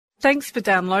Thanks for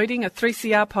downloading a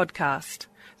 3CR podcast.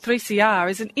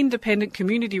 3CR is an independent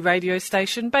community radio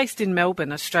station based in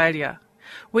Melbourne, Australia.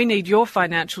 We need your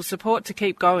financial support to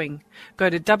keep going. Go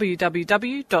to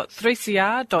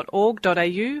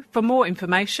www.3cr.org.au for more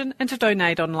information and to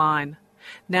donate online.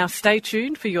 Now stay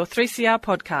tuned for your 3CR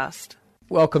podcast.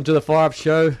 Welcome to the Fire Up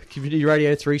Show, Community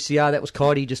Radio 3CR. That was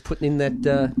Kaidi just putting in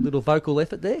that little vocal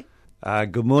effort there.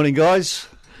 Good morning, guys.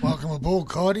 Welcome aboard,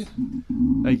 Kaidi.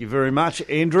 Thank you very much,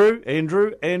 Andrew.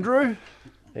 Andy,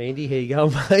 here you go,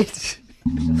 mate.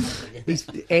 Is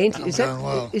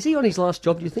he on his last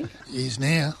job, do you think? He is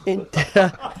now.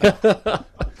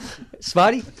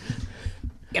 Smarty?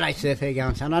 G'day, Surf. How you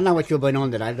going, son? I know what you've been on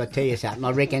today, but I'll tell you something.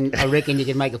 I reckon you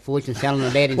can make a fortune selling them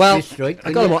out in Smith Street.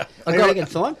 I got him.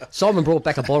 Simon? Simon brought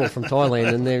back a bottle from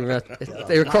Thailand, and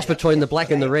they're a cross between the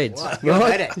black and the reds. Right?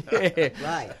 Yeah.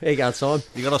 Right. There you go, Simon.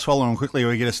 You got to swallow them quickly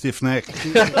or you get a stiff neck.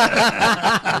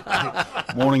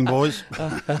 Morning, boys.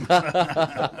 It's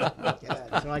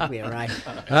like we're right.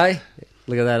 Hey,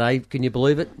 look at that, eh? Can you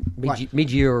believe it?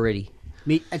 Mid-year already.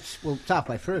 It's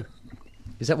halfway through.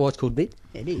 Is that why it's called mid?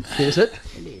 It is. Is it?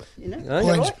 It is. You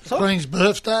know? Queen's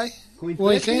birthday.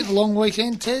 Weekend, long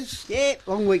weekend, Tez. Yeah,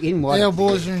 long weekend. Our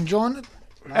boys are enjoying it.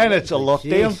 And it's a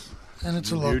lockdown. And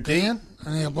it's a lockdown.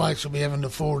 And our blokes will be having the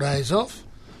 4 days off.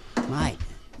 Mate,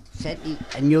 Saturday.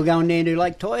 And you're going down to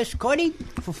Lake Tyers, Kaidi,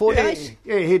 for 4 days?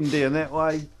 Yeah, heading down that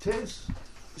way, Tez.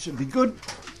 Should be good.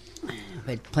 I've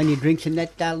had plenty of drinks in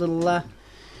that little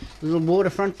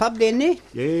waterfront pub down there.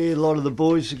 Yeah, a lot of the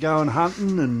boys are going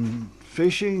hunting and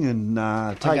fishing and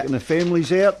taking their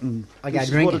families out, and this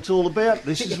is what it's all about.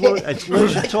 This is what it's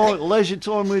leisure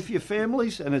time with your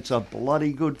families, and it's a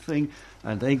bloody good thing.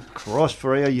 And thank Christ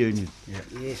for our union. Yeah.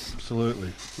 Yes,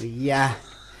 absolutely. Yeah,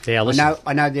 listen.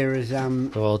 I know there is.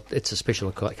 Well, it's a special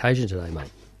occasion today,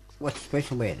 mate. What's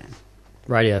special about it?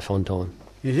 Radio Fun Time.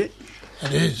 Is it?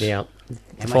 It is. Yeah.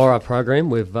 The Fire Up program.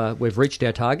 We've reached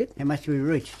our target. How much have we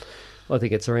reached? I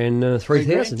think it's around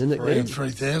 3,000, isn't it? Around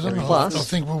 3,000. Plus. I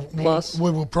think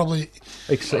we will probably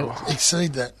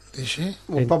exceed that this year.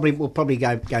 We'll probably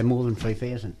go more than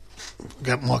 3,000.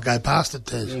 Might go past it,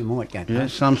 Tez. Yeah, might go past. Yeah,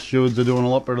 some stewards are doing a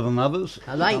lot better than others.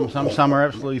 Are they? Some are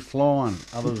absolutely flying.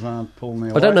 Others aren't pulling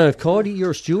their weight. I don't know if Kaidi,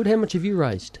 you're a steward. How much have you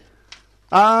raised?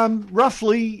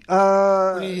 Roughly What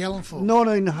are you yelling for?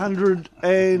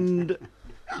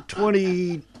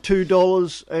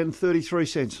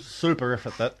 $1,922.33. Super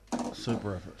effort, that.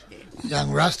 Super effort.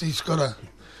 Young Rusty's got to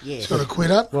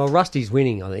quit up. Well, Rusty's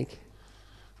winning, I think.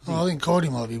 I think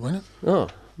Kaidi might be winning. Oh.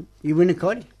 You win a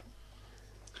Kaidi?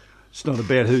 It's not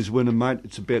about who's winning, mate.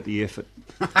 It's about the effort.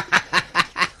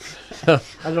 That's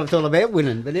what it's all about,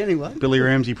 winning. But anyway. Billy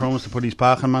Ramsey promised to put his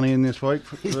parking money in this week.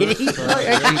 Did he?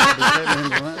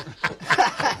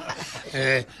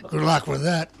 Yeah, good luck with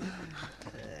that.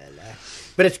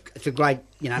 But it's a great,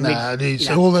 it is.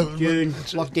 June,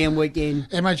 lockdown weekend.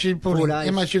 How much you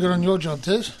got on your job,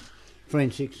 Tez? 3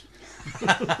 and 6.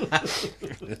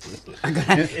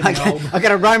 I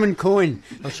got a Roman coin.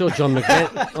 I'm sure Johnny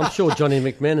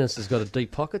McManus has got a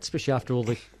deep pocket, especially after all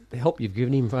the help you've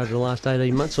given him over the last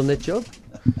 18 months on that job.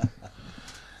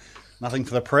 Nothing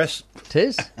for the press.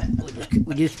 Tez?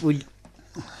 We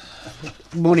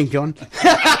morning, John.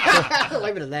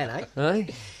 Leave it at that, eh?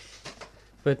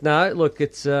 But no, look,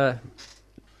 it's got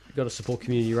to support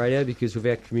community radio, because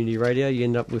without community radio, you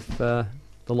end up with the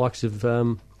likes of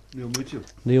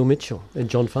Neil Mitchell and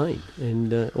John Fane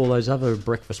and all those other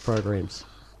breakfast programs.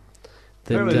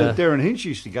 Remember that Darren Hinch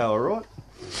used to go, all right?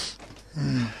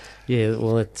 Yeah,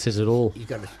 well, that says it all. He's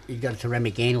got a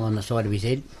ceramic handle on the side of his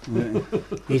head. Yeah.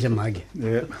 He's a mug.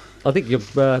 Yeah. I think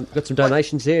you've got some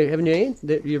donations there, haven't you, Ian,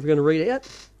 that you're going to read out?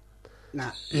 No.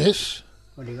 Yes.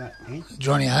 What do you got, Ian?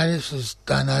 Johnny Hayes has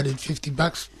donated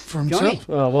 $50 for himself. Johnny?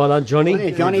 Oh, well done, Johnny. Well,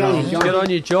 yeah, Johnny. Good on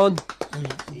you, John.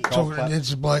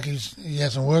 It's a bloke he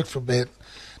hasn't worked for about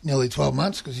nearly 12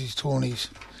 months because he's torn his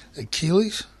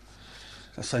Achilles.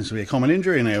 That seems to be a common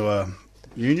injury in our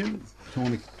union.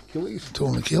 Torn Achilles.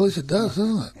 Torn Achilles, it does,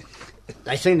 doesn't it?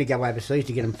 They seem to go overseas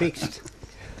to get them fixed.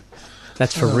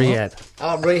 That's for rehab.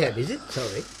 Oh, rehab, is it?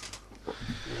 Sorry.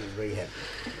 Rehab.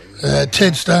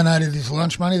 Ted's donated his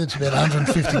lunch money. That's about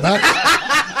 $150.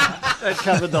 That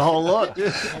covered the whole lot.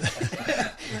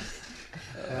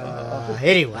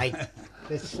 Anyway,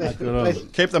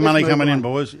 keep the money coming in,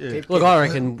 boys. Yeah. Look, I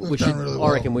reckon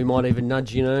we might even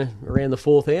nudge, around the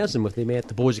 4,000 with the amount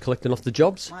the boys are collecting off the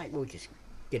jobs. Mate, we'll just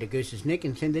get a goose's neck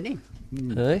and send it in.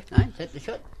 Hey? No, is that the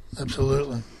shot?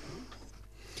 Absolutely.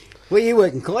 Where are you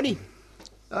working, Kaidi?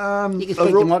 You can speak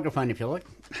the microphone if you like.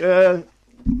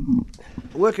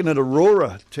 Working at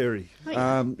Aurora, Terry.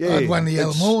 I had one the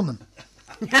other morning.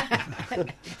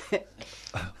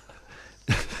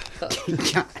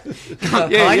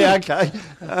 Okay.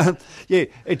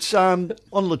 It's on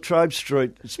La Trobe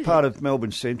Street. It's part of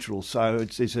Melbourne Central, so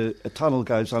there's a tunnel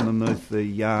goes underneath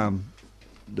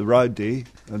the road there,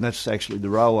 and that's actually the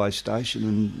railway station,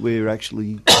 and we're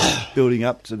actually building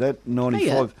up to that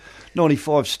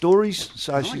 95 stories.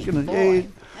 So she's going to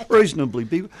reasonably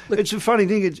big. It's a funny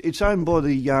thing. It's owned by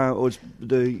the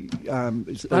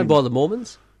it's owned by the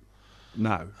Mormons.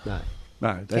 No.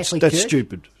 That's Church?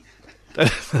 stupid.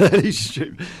 That is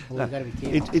stupid. Well,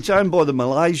 it's owned by the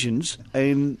Malaysians,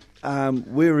 and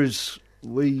whereas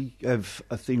we have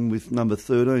a thing with number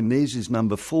 13, theirs is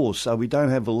number 4, so we don't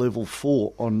have a level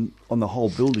 4 on the whole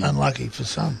building. Unlucky for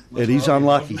some. It is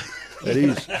unlucky. It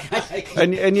is.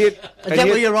 And yet... Is that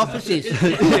where your office is?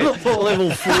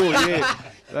 level 4,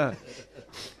 yeah.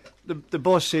 The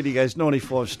boss said, he goes,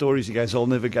 95 stories. He goes, I'll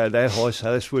never go that high,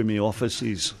 so that's where my office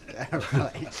is.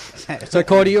 Right. So,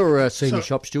 Cody, you're a senior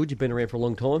shop steward. You've been around for a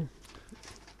long time.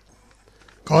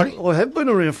 Cody? I have been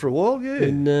around for a while, yeah.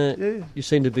 And you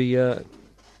seem to be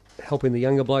helping the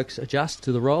younger blokes adjust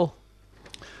to the role.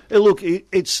 Look,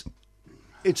 it's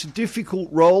a difficult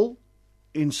role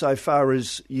insofar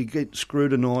as you get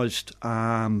scrutinised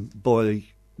by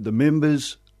the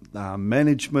members,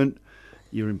 management,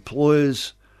 your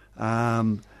employers,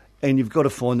 and you've got to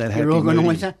find that happy Your medium.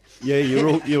 organiser? Yeah,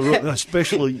 you're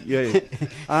especially, yeah.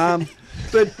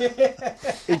 But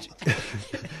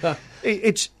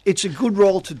it's a good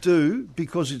role to do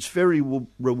because it's very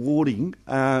rewarding,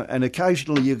 and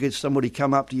occasionally you get somebody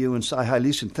come up to you and say, hey,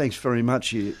 listen, thanks very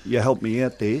much, you helped me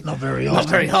out there. Not very often. Not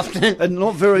very often. And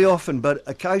not very often, but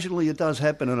occasionally it does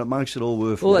happen, and it makes it all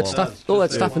worthwhile. All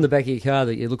that stuff in the back of your car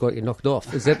that you look like you're knocked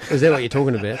off. Is that what you're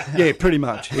talking about? Yeah, pretty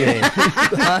much. Yeah,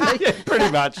 yeah, pretty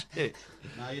much. Yeah.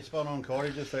 No, you're spot on,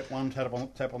 Corey. Just that one tap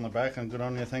on the back, and good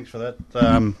on you. Thanks for that.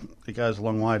 It goes a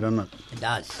long way, doesn't it? It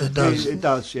does. It does. It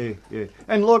does, yeah.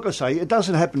 And like I say, it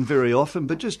doesn't happen very often,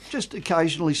 but just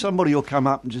occasionally somebody will come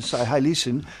up and just say, hey,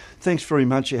 listen, thanks very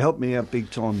much, you helped me out big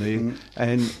time there.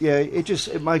 And, yeah,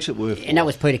 it makes it worthwhile. And that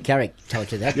was Peter Carrick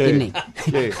told you that, Yeah. didn't he?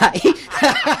 Yeah.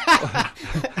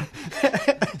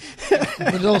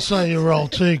 But also your role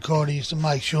too, Cody, is to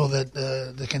make sure that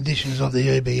the conditions of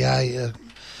the EBA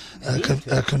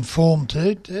are conformed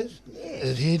to,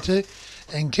 adhered to,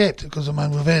 and kept. Because, I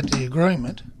mean, without the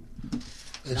agreement,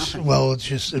 it's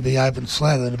just to be open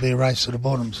slather, to be a race to the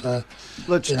bottom. So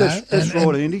That's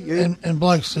right, Andy. Yeah. And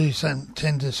blokes do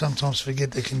tend to sometimes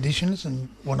forget the conditions and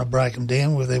want to break them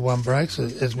down with their one breaks.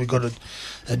 As we got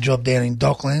a job down in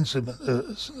Docklands,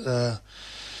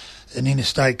 an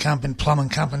interstate plumbing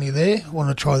company there want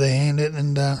to try their hand at,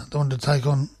 and they wanted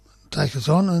to take us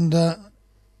on, and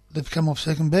they've come off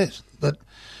second best. But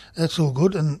that's all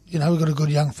good, and we've got a good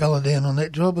young fella down on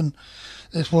that job, and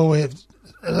that's why we have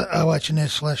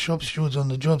OH&S/shop stewards on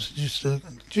the jobs, just to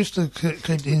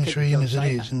keep the industry in as it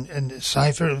is, and it's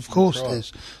safer. Of course,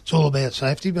 it's all about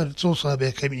safety, but it's also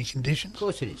about keeping your conditions. Of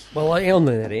course it is. Well, on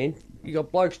that end, you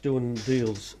got blokes doing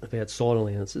deals about side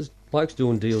allowances, blokes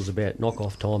doing deals about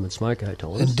knock-off time and smoke-out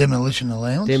times. And demolition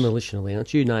allowance.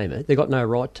 You name it. They've got no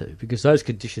right to, because those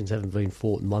conditions haven't been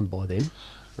fought and won by them,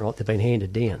 right? They've been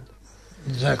handed down.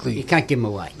 Exactly. You can't give them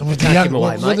away. With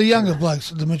the younger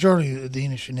blokes, the majority of the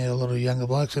industry now, a lot of younger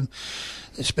blokes, and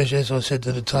especially as I said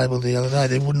to the table the other day,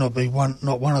 there would not be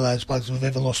not one of those blokes who've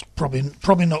ever lost, probably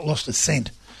not lost a cent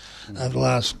over the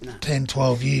last 10,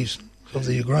 12 years of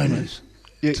the agreements.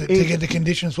 Yeah, to get the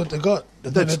conditions what they got.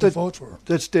 They had to fight for them.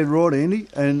 That's dead right, Andy.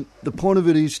 And the point of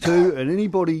it is too, and any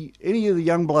of the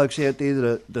young blokes out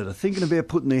there that are thinking about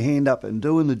putting their hand up and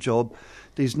doing the job,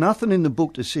 there's nothing in the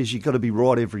book that says you've got to be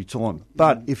right every time.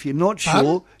 But if you're not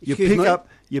sure, you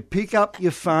pick up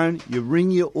your phone, you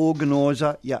ring your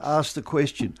organiser, you ask the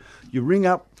question. You ring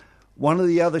up one of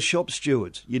the other shop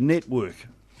stewards, your network.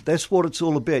 That's what it's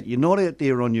all about. You're not out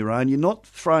there on your own. You're not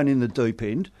thrown in the deep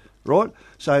end. Right?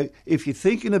 So if you're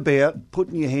thinking about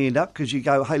putting your hand up because you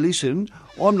go, hey, listen,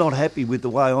 I'm not happy with the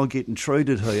way I'm getting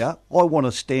treated here. I want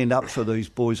to stand up for these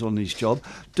boys on this job.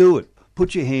 Do it.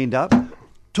 Put your hand up.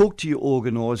 Talk to your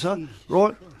organiser,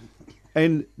 right?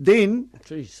 And then...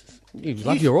 Jesus. You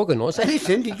love your organiser.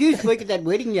 Listen, did you speak at that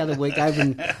wedding the other week over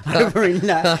in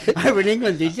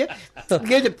England, did you?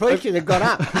 You're the preacher that got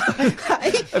up.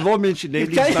 Have I mentioned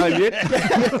Andy's name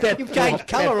yet? You've changed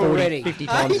colour already. 50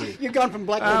 times. You've gone from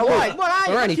black to white. What are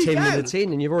you? We're only 10 minutes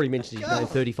in and you've already mentioned his name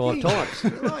 35 times.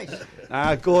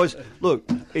 Right. Guys, look,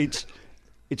 it's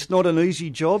not an easy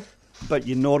job, but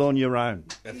you're not on your own.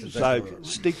 So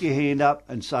stick your hand up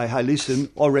and say, hey, listen,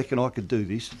 I reckon I could do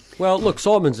this. Well, look,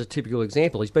 Simon's a typical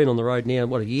example. He's been on the road now,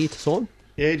 a year, Simon?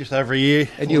 Yeah, just over a year.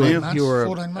 And you were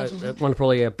 14 months, was it? one of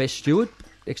probably our best steward,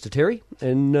 next to Terry,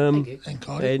 and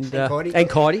Cody. and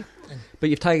Cody. But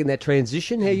you've taken that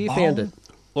transition. How you found it?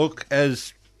 Look,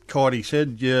 as Cody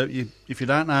said, if you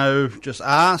don't know, just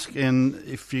ask, and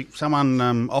if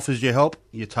someone offers you help,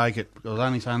 you take it. I was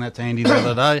only saying that to Andy the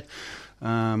other day.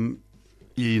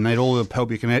 You need all the help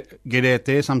you can get out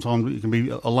there. Sometimes it can be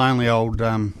a lonely old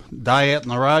day out on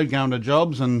the road going to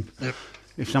jobs, and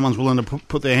if someone's willing to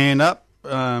put their hand up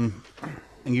and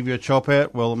give you a chop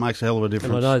out, well, it makes a hell of a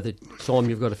difference. And I know that, Simon,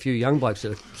 you've got a few young blokes that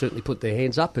have certainly put their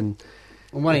hands up. And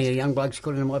well, one of your young blokes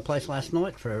got into my place last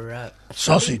night for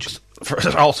Sausage. For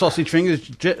old sausage fingers,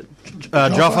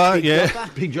 Joffa, yeah.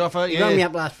 Big Joffa, He yeah. rang me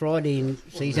up last Friday and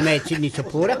so he's a mad Sydney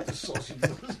supporter.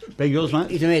 Big yours,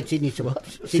 mate. He's a mad Sydney Swan.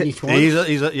 He's a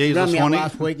He rang me up Swanee.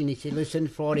 last week and he said, listen,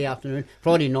 Friday night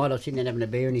I was sitting there having a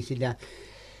beer and he said,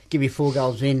 give you 4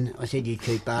 goals in. I said, you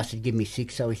cheap bastard, give me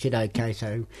 6. So he said, okay.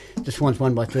 So the Swans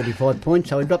won by 35 points.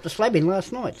 So he dropped the slab in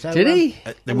last night. So, did he?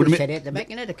 They would wouldn't have be- sat out the back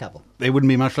and had a couple. There wouldn't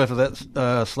be much left of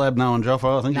that slab knowing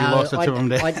Joffa. I think he lost the two of them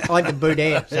down. I had to boot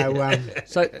out.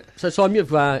 So Simon,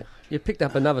 you've picked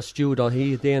up another steward, I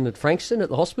hear, down at Frankston at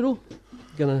the hospital.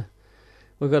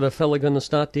 We've got a fella going to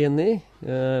start down there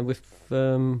with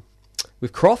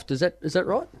Croft. Is that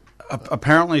right?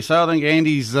 Apparently so. I think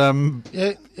Andy's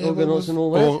Organising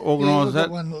all that. organised that,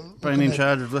 One, been in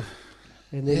charge of the...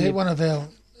 And then one of our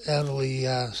elderly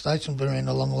statesmen been around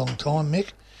a long, long time, Mick,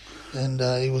 and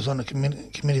he was on the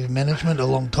committee of management a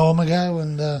long time ago,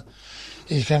 and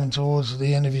he's coming towards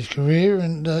the end of his career,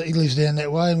 and he lives down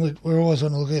that way, and we're always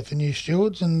on the lookout for new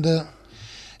stewards, and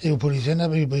he'll put his hand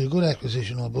up. He'll be a good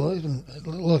acquisition, I believe. And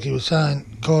like he was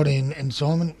saying, Cody and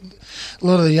Simon, a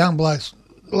lot of the young blokes.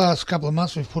 The last couple of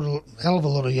months we've put a hell of a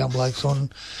lot of young blokes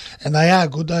on, and they are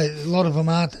good. A lot of them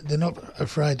aren't. They're not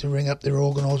afraid to ring up their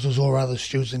organisers or other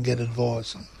stewards and get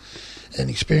advice. And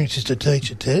experience is to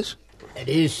teach, it is. It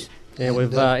is. Yeah,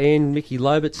 we've Mickey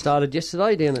Lobert started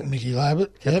yesterday down at Mickey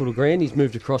Lobert, Capital Grand. He's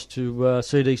moved across to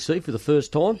CDC for the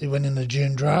first time. He went in the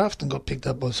June draft and got picked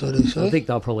up by CDC. I think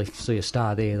they'll probably see a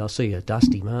star there. They'll see a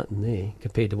Dusty Martin there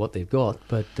compared to what they've got.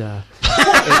 But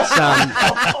it's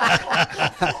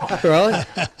right.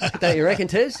 Don't you reckon,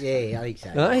 Tez? Yeah, I think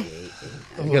so. No? Yeah.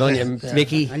 Good on you,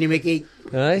 Mickey. On you, Mickey.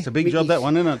 Hey? It's a big job, that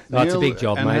one, isn't it? Oh, it's a Neil? big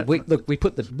job, And mate. We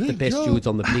put the best job. stewards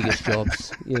on the biggest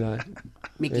jobs, you know.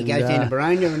 Mickey And, goes down to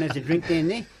Baronia and has a drink down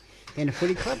there, down the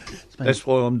footy club. That's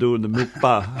why I'm doing the milk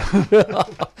bar.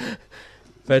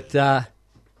 But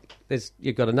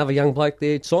you've got another young bloke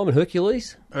there, Simon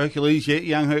Hercules. Hercules, yeah,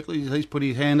 young Hercules, he's put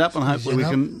his hand up, and hopefully we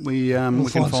can We'll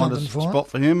find a find something for him. spot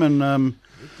for him. And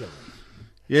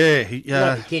yeah, You're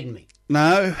not kidding me.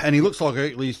 no, and he looks like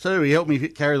Hercules too. He helped me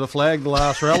carry the flag the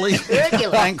last rally. Hercules.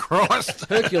 Thank Christ.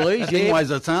 Hercules, He yeah.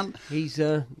 weighs a ton. He's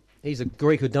a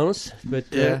Greek Adonis, but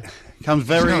Yeah, comes He's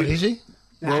very. not, is he?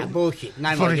 Nah, bullshit. No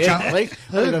I more thought he come- Hercules.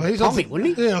 Hercules, I Comic, thought-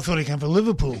 wouldn't he? Yeah, I thought he came from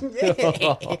Liverpool.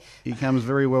 He comes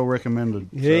very well recommended.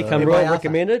 yeah, he So- come by right Arthur.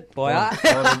 recommended by Art.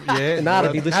 Yeah, And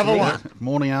Art'll be listening.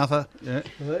 Morning, Arthur. Yeah.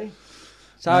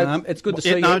 So it's good to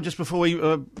see No, you. just before we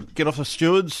get off the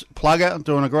stewards, Plugger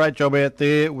doing a great job out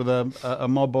there with a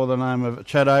mob by the name of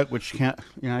Chad Oak, which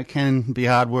can be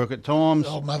hard work at times.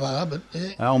 Old Mother Hubbard,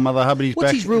 yeah. Old Mother Hubbard, he's What's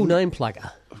back. his real name,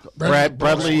 Plugger?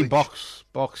 Bradley Boxledge.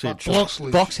 Boxedge.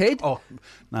 Bloxledge. Boxhead? Oh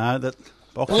no, that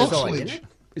Boxedge. Bloxledge.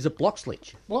 Is it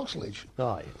Bloxledge? Bloxledge.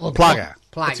 Oh, yeah. Like Plugger.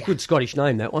 That's a good Scottish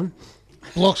name, that one.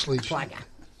 Bloxledge. Plugger.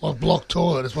 Like block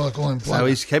toilet, that's why I call him Plugger. So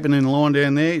he's keeping in line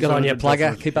down there. Good on you,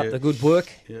 Plugger. Keep up the good work.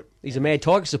 Yep. He's a Mad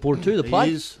Tiger supporter too, the plug.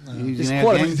 He is. He's There's in quite,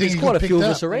 our a, gang. there's he quite a got few of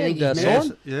picked us up. around, Yes,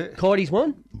 Simon. Yeah. Cody's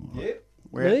one.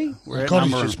 We're at- Me? we're at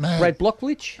Cottage number- just mad. Brad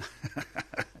Blocklich.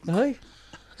 Hey?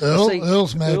 Earl's mad.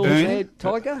 Earl's Boone. Mad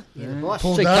Tiger. Yeah, the boss.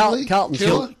 Paul See, Dudley. Carlton's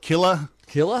Killer. Killer.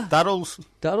 Killer.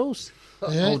 Duddles.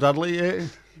 Yeah. Old Dudley, yeah.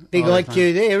 Big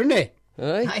IQ there, isn't it?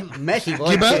 Hey? Hey, massive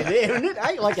Gibbo. IQ there, isn't it?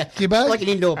 Hey, Gibbo. like an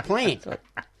indoor plant.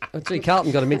 I see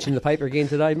Carlton got to mention in the paper again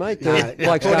today, mate. No, Bloke's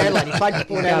Port going Adelaide. He played for Port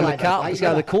going Adelaide. to Carlton. He's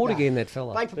going to court No. again, that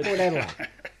fella. Played for Port Adelaide.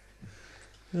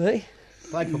 Hey?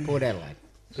 Played for Port Adelaide.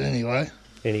 Anyway,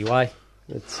 Anyway,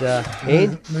 it's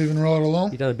Ann, moving right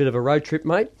along. you've done a bit of a road trip,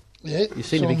 mate. Yeah. You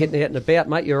seem to be getting out and about,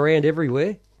 mate. You're around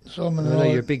everywhere. Simon I and know I,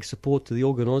 you're a big support to the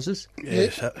organisers. yeah,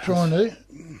 trying to.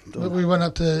 But we went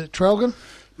up to Trelgan.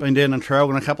 Been down in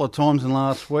Traralgon a couple of times in the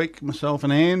last week, myself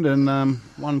and Ann, and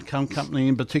one company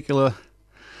in particular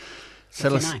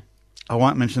said What's us. your name? I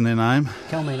won't mention their name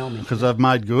Tell me and I'll mention. because they've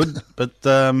made good, but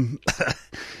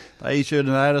they issued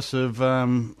a notice of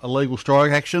illegal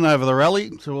strike action over the rally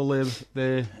to all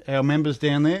our members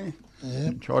down there.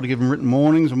 Yeah. Tried to give them written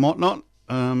warnings and whatnot.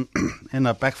 Ended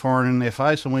up backfiring in their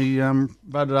face, and we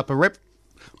voted up a rep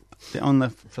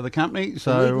for the company.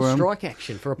 So legal strike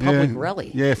action for a public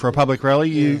rally. Yeah, for a public rally.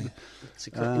 Yeah. It's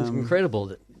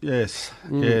incredible. Yes.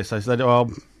 They said,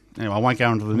 well, anyway, I won't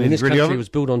go into the nitty-gritty of it. This country was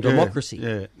built on democracy.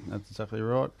 Yeah, that's exactly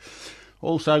right.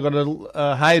 Also got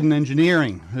a Hayden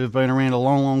Engineering, who've been around a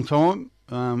long, long time.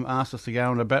 Asked us to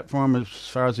go into bat for them as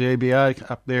far as the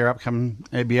EBA, upcoming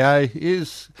EBA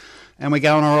is. And we're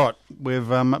going all right. We've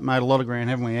made a lot of ground,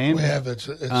 haven't we, Anne? We have. It's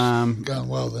going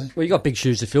well there. Well, you got big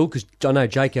shoes to fill, because I know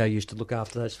Jaco used to look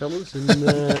after those fellas. And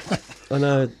I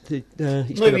know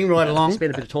he's moving right along.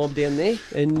 Spent a bit of time down there.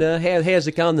 And how's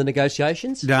it going, the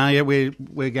negotiations? Yeah, we're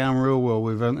going real well.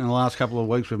 We've in the last couple of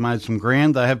weeks we've made some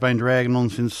ground. They have been dragging on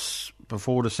since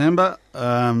before December,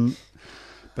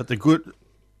 but the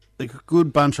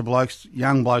good bunch of blokes,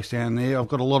 young blokes down there. I've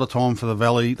got a lot of time for the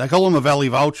Valley. They call them the Valley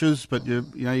Vultures, but you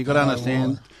got to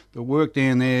understand the work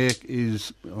down there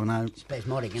is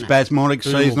spasmodic,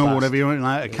 seasonal, whatever you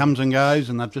want. It comes and goes,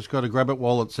 and they've just got to grab it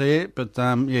while it's there. But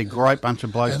great bunch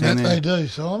of blokes down there. They do,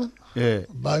 Simon. Yeah,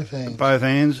 both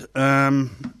hands.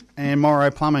 And Morrow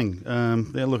Plumbing,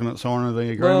 they're looking at signing the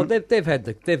agreement. Well, they've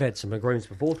had some agreements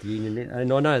before with the union,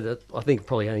 and I know that I think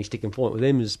probably only sticking point with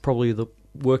them is probably the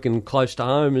working close to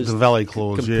home is the Valley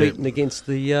Clause, competing against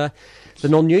the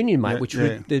non-union, mate, which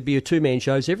there'd be 2-man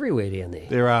shows everywhere down there.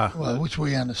 There are. Well, which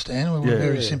we understand. We're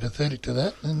very sympathetic to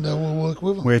that, and we'll work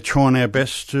with them. We're trying our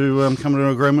best to come to an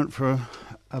agreement for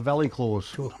a Valley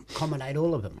Clause. To accommodate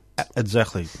all of them.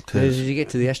 Exactly. Did you get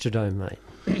to the Astrodome, mate?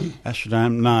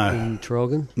 Astrodome, no. In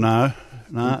Traralgon? No.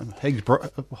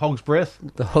 Hog's Breath.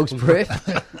 The Hog's Breath.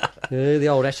 The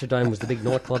old Astrodome was the big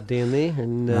nightclub down there.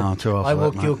 And too old. I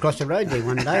walked you across the road there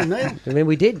one day, mate. And then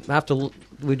we did. After we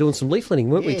were doing some leafleting,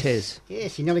 weren't we, Tez?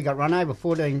 Yes, you nearly got run over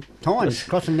 14 times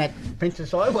crossing that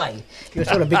Princess Highway. You're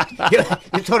sort of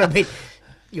bit.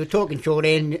 You're talking short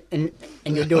end, and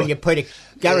you're doing your Peter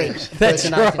Gurry That's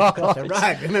right. across the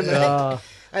road. Remember that?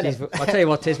 I tell you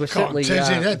what, Tez, we're certainly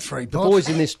the boys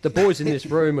in this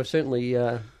room have certainly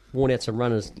worn out some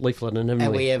runners leafleting,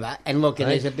 haven't we? And look,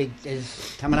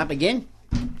 there's coming up again.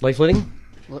 Leafleting.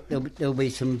 Look, there'll be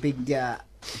some big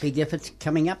efforts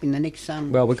coming up in the next.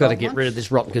 Well, we've got to get rid of this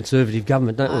rotten Conservative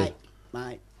government, don't we?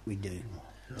 Mate, we do.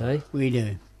 Hey? We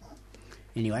do.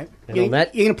 Anyway, you're going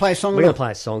to play a song. We're going to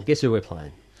play a song. Guess who we're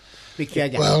playing? Mick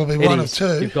Jagger. Well, it'll be one of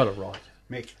two. You've got it right.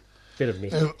 Mick. Bit of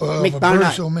Mick. Mick Bono.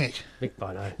 Bruce or Mick? Mick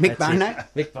Bono. Mick Bono.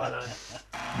 Mick Bono.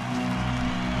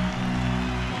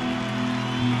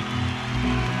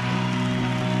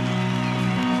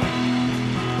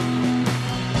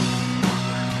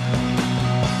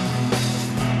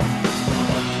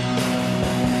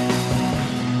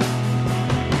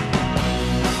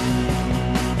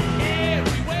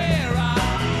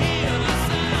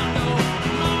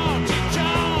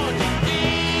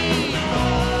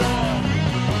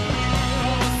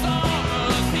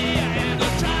 Summer's here and the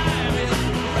time is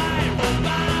right for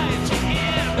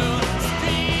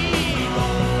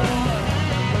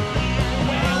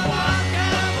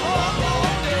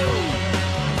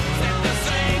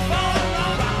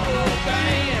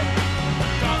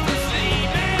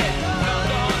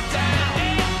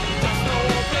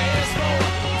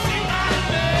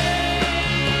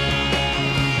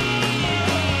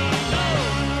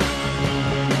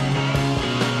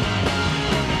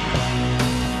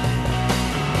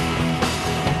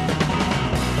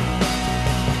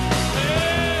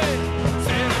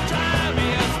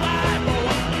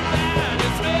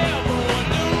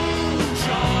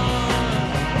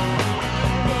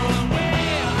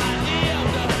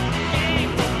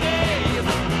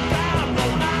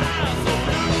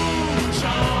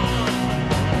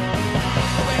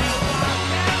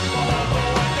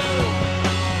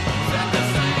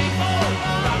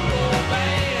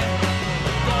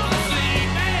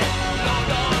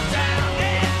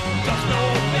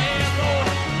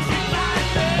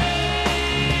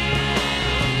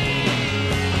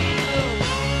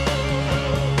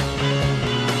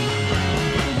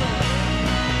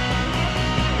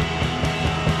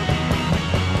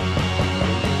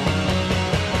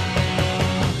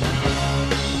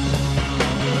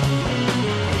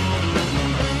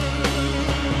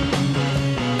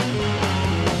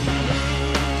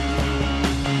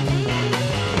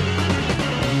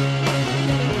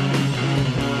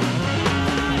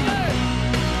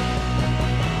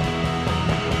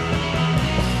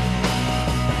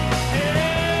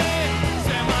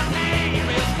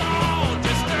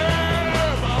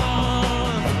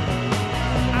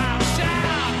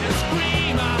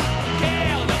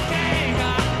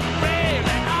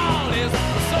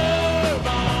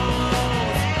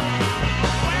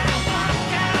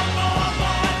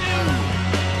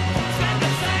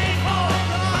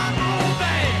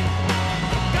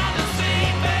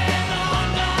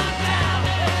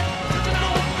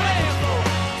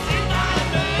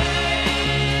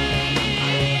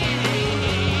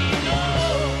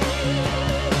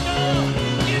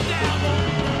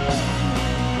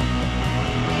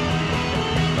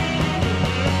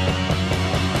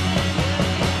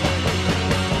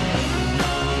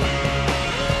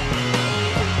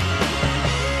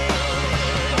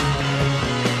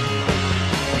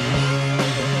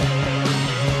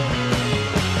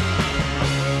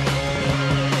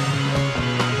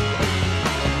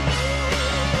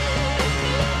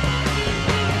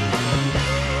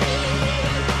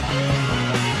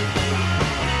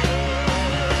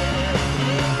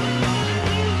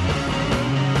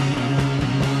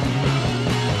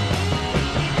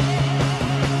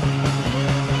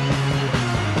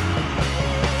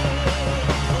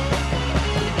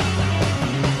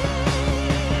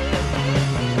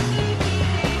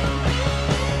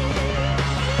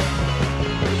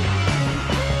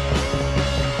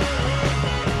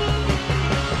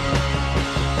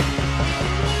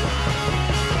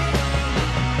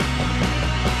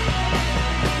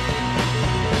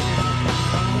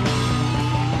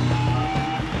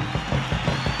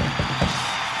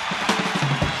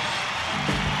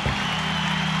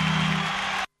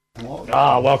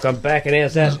welcome back, and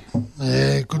how's that?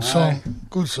 Yeah, good song.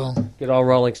 Good song. Good old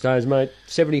Rolling Stones, mate.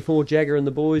 74 Jagger and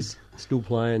the boys, still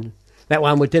playing. That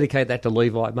one, we'd dedicate that to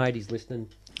Levi, mate. He's listening.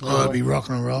 Oh, he'd be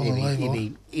rocking and rolling, Levi.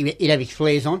 He'd have his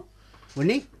flares on,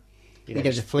 wouldn't he? He'd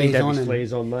have the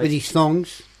flares on, mate. With his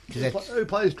thongs. Who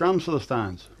plays drums for the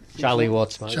Stones? Charlie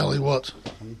Watts, mate. Charlie Watts.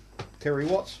 Terry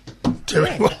Watts.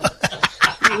 Terry Watts.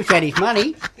 He wish had his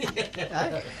money.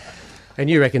 And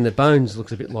you reckon that Bones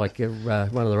looks a bit like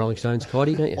one of the Rolling Stones,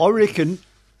 Cody, don't you? I reckon.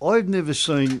 I've never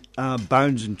seen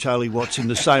Bones and Charlie Watts in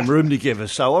the same room together,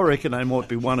 so I reckon they might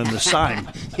be one and the same.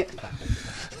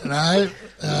 No,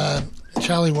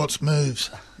 Charlie Watts moves.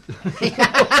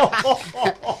 So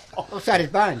does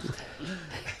Bones.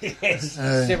 Yes.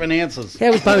 7 ounces.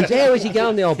 How is he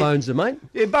going, the old Bones, mate?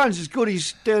 Yeah, Bones is good.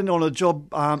 He's down on a job,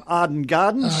 Arden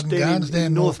Gardens, down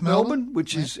in North Melbourne,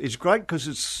 which is great because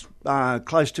it's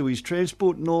close to his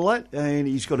transport and all that. And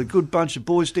he's got a good bunch of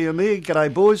boys down there.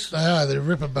 G'day, boys. They are. They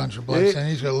rip a bunch of blokes, and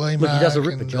he's got Lee Look, he does a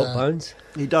Mark ripper job, Bones.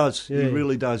 He does. Yeah. He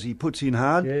really does. He puts in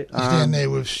hard. Yeah. He's down there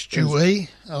with Stewie,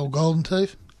 old Golden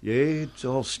Teeth. Yeah, it's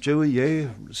old Stewie, yeah.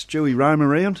 Stewie roam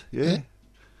around, yeah.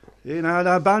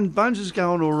 No, Bones is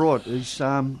going all right. He's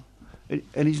and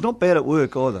he's not bad at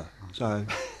work either. So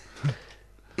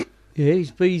yeah,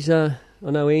 he's I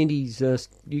know Andy's.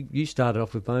 You started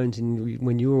off with Bones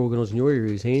when you were organising your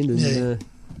area's hand, and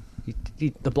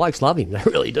the blokes love him. They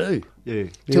really do. Yeah.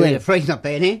 2 out of 3's not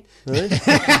bad, eh? Well,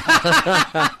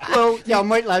 the old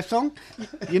Meatloaf song.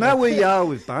 You know where you are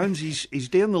with Bones. He's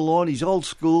down the line. He's old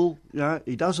school. You know,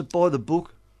 he does it by the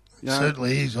book. You know,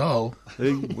 Certainly, he's old.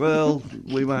 Well,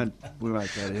 we won't go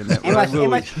down that road, will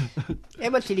we? How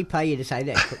much did he pay you to say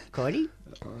that, Cody?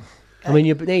 I mean,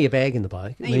 now you're bagging the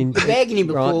bloke. No, you're bagging him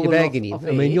before right, you're we're bagging him. off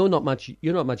I mean, air. you're not much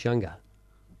younger.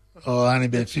 Oh, only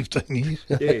about 15 years.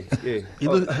 Yeah.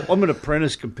 I'm an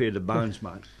apprentice compared to Bones,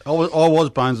 mate. I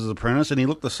was Bones' apprentice, and he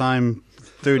looked the same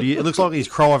 30 years. It looks like he's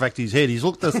Cryovac his head. He's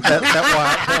looked that way.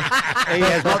 He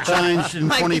has not changed in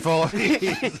 25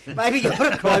 years. Maybe you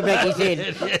put a cry back his head.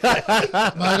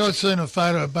 Mate, I'd seen a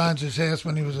photo of Bones' house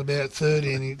when he was about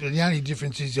 30, and the only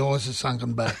difference is his eyes are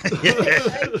sunken back.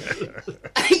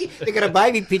 They got a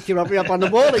baby picture up on the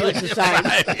wall. He looks the same.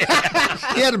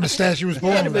 He had a moustache. He was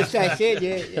born He had a with that. moustache,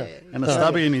 yeah. And a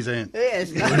stubby in his hand. Yeah,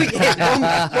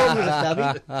 born with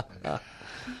a stubby.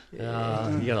 You're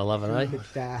going to love it, eh?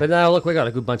 But, But no, look, we got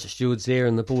a good bunch of stewards there,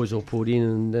 and the boys all put in,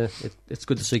 and it's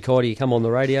good to see Cody come on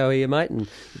the radio here, mate, and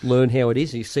learn how it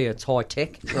is. You see it's high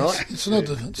tech, right? It's not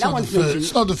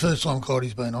the first time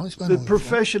Cody's been on. He's been The on before.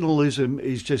 professionalism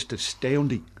is just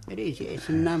astounding. It is, yes.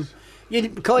 And,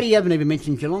 Cody, you haven't even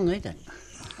mentioned Geelong either.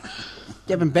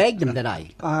 You haven't bagged them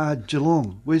today.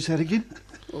 Geelong, where's that again?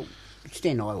 Well, it's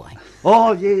down the highway.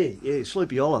 Oh, yeah,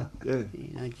 Sleepy Hollow, yeah.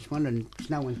 Just wondering,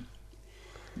 no one...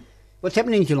 What's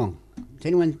happening in Geelong? Does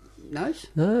anyone knows?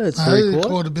 No, it's No, very there's quiet.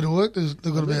 quite a bit of work. They've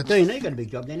got about D&E got a big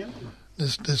job there now.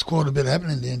 there's quite a bit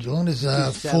happening down Geelong. There's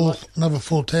what? another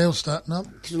full tower starting up.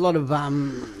 There's a lot of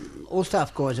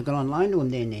all-staff guys have got on loan to them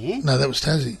down there. No, that was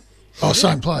Tassie. Oh,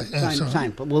 same place. Yeah, sorry.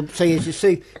 Same. Well, see, as you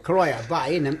see Corio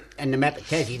Bay and the map of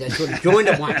Tassie, they sort of joined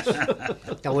at once.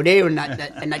 They were there and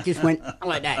they just went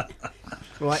like that.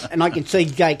 Right, and I can see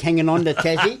Jake hanging on to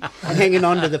Tassie and hanging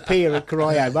on to the pier at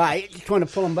Corio Bay, just trying to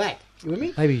pull them back. You with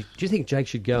me? Maybe, do you think Jake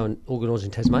should go and organise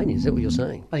in Tasmania? Is that what you're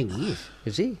saying? I think he is.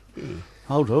 Is he?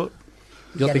 I'll do it.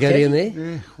 You got to go down there?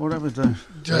 Yeah, whatever do.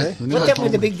 Jay, What's happened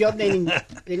with the big job then?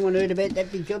 Anyone heard about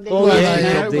that big job then? Oh,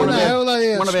 yeah. Well, no,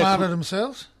 they one of our- outsmarted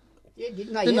themselves. Yeah,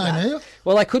 didn't they? Didn't they, ever? Neil?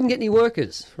 Well, they couldn't get any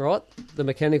workers, right? The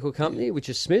mechanical company, which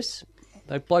is Smiths,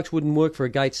 they blokes wouldn't work for a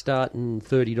gate start and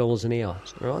 $30 an hour,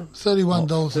 right?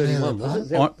 $31 an 31, hour. was it?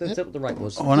 Is I- that what the rate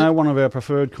was? I know one of our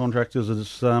preferred contractors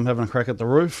is having a crack at the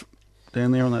roof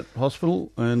down there on that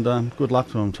hospital, and good luck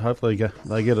to them. Hopefully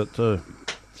they get it too.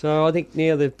 So I think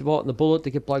now they're biting the bullet to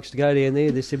get blokes to go down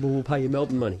there. They said, well, we'll pay you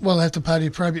Melbourne money. Well, they have to pay the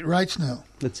appropriate rates now,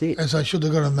 That's it. as they should.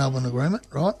 They've got a Melbourne agreement,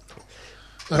 right?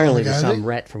 They Apparently wanna there's go some there.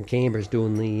 rat from Canberra's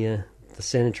doing the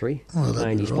sanitary, Well, that'd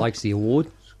paying be his right. blokes the award,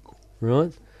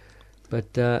 right?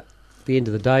 But at the end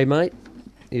of the day, mate,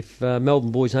 if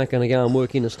Melbourne boys aren't going to go and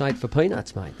work in the state for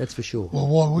peanuts, mate, that's for sure. Well,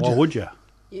 why would Why you? would you?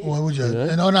 Why would you? You know?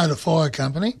 And I know the fire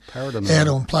company Paradigm. out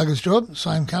on Plugger's job,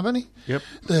 same company. Yep.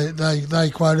 They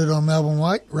quoted on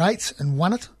Melbourne rates and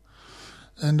won it.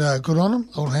 And good on them,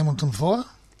 old Hamilton Fire.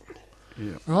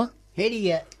 Yeah. Right? How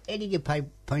do you pay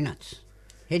peanuts?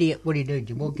 What do you do?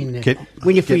 Do you walk in there? Get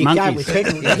When you fill your car monkeys. with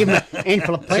petrol, you give them a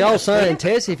handful of It's the old peanuts. saying,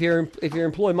 Tess, if you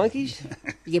employ monkeys,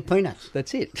 You get peanuts.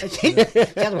 that's it. That's it.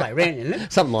 It's the other way around, isn't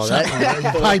it? Something like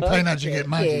that. You pay peanuts, you get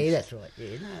monkeys. Yeah, that's right.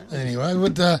 Yeah, no. Anyway,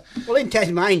 Well, in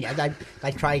Tasmania,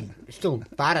 they trade still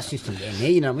barter system down there.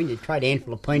 You know what I mean? They trade a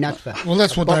handful of peanuts for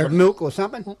that's a what bottle they- of milk or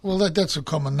something. well, that's a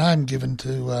common name given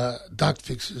to duck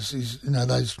fixers. Is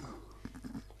those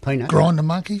Peanuts. grinder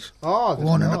monkeys? Oh, that's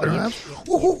Winding right, up their yeah.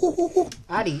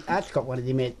 arms. Art's got one of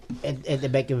them at the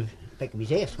back of his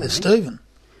house. That's wasn't Stephen.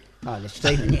 he? Oh, that's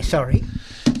Stephen. Yeah, sorry.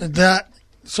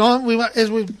 Simon, as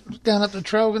we were going up to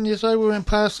Traralgon yesterday, we went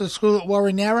past the school at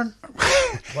Warrinarran.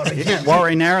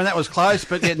 Warren Narran, that was close,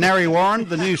 but yeah, Narry Warren,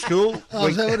 the new school. Oh,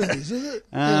 is that what it is it?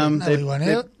 We went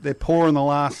they're, out. they're pouring the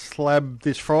last slab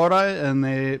this Friday, and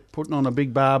they're putting on a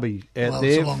big barbie out Well,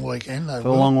 there it's a long weekend, though. for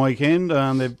the long weekend.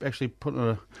 They're actually putting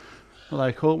what do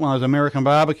they call it? One of those American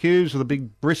barbecues with a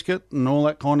big brisket and all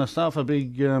that kind of stuff. A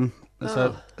big, so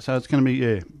it's going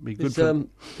to be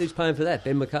good. Who's paying for that?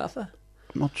 Ben MacArthur?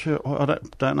 I'm not sure. I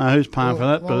don't know who's paying for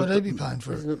that, Why but would he be paying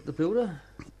for it? Isn't it the builder?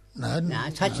 No, No,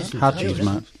 it's Hutchison. Hutchins,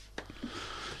 mate.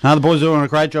 No, the boys are doing a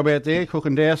great job out there,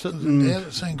 cooking Dowsett. And, Yeah,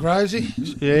 seen Grovesy.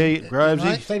 yeah,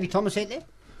 Grovesy. Stevie Thomas out there?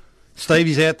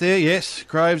 Stevie's out there, yes.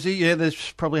 Grovesy, yeah.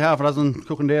 There's probably half a dozen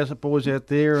cooking Dowsett boys out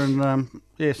there, and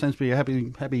seems to be a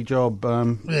happy job.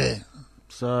 Yeah.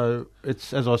 So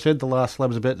it's, as I said, the last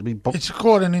slab's about to be booked. It's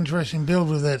quite an interesting build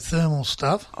with that thermal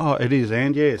stuff. Oh, it is,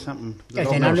 and yeah, something. Goes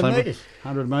down 100 metres.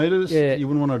 100 metres. Yeah. You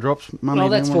wouldn't want to drop money. Well,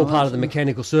 that's down all one part of those. the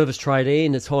mechanical service trade,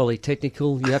 Ian. It's highly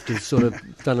technical. You have to sort of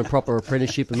done a proper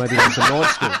apprenticeship and maybe done some night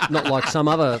school. Not like some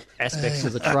other aspects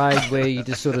of the trade where you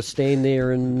just sort of stand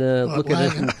there and look at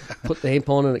it and put the hemp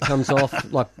on and it comes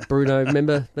off like Bruno.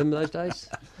 Remember those days?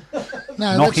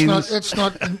 No, Knock-ins. that's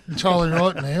not entirely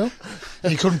right, Neil.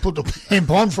 He couldn't put the hemp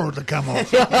on for it to come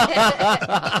off.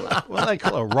 What do they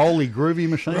call it? A rolly groovy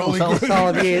machine or Rolly something?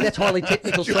 Oh, yeah, that's highly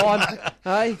technical side.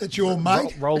 Hey? That's your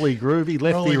mate. Rolly groovy,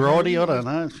 lefty righty, I don't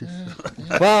know.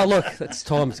 Well, look, it's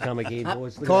time's come again,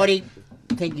 boys. Cordy,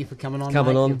 thank you for coming on.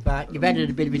 Coming mate. on. You've added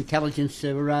a bit of intelligence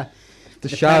to the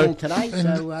show. panel today.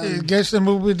 And So, guess and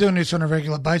we'll be doing this on a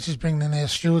regular basis, bringing in our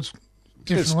stewards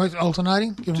different weeks,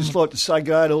 alternating. Just like to say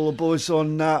go to all the boys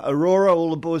on Aurora, all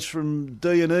the boys from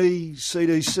D&E,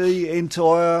 CDC,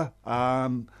 Entire.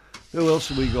 Who else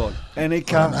have we got?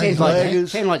 Annika,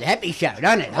 sounds like the Happy Show,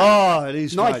 don't it? Oh, it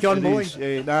is. Night, mate, John it Boy. is.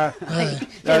 Yeah, no,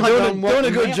 Sounds like doing I'm a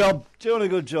walking good out. job. Doing a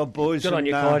good job, boys. Good on and,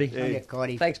 you, Cody. yeah. Yeah,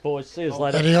 Cordy. Thanks, boys. See you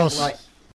later. Adios. Right.